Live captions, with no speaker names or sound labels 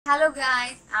Hello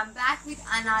guys, I'm back with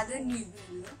another new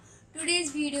video.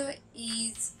 Today's video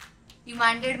is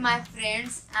demanded my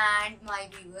friends and my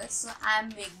viewers, so I'm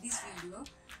making this video.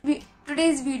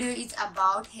 Today's video is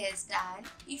about hairstyle.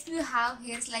 If you have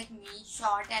hairs like me,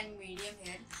 short and medium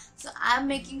hair, so I'm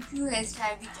making few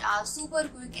hairstyles which are super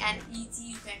quick and easy.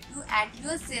 You can do at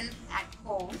yourself at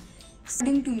home.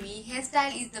 According to me,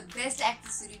 hairstyle is the best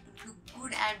accessory to look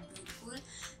good and beautiful.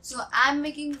 So I'm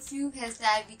making few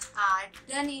hairstyles which are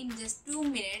done in just 2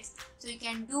 minutes. So you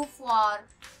can do for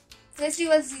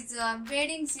festival season,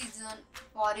 wedding season,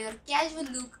 for your casual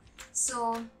look.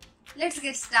 So let's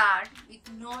get started with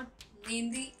no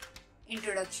lengthy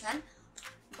introduction.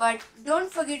 But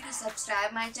don't forget to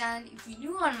subscribe my channel if you're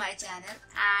new on my channel,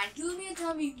 and give me a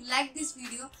thumb if you like this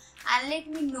video and let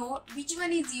me know which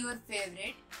one is your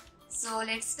favorite. So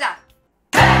let's start.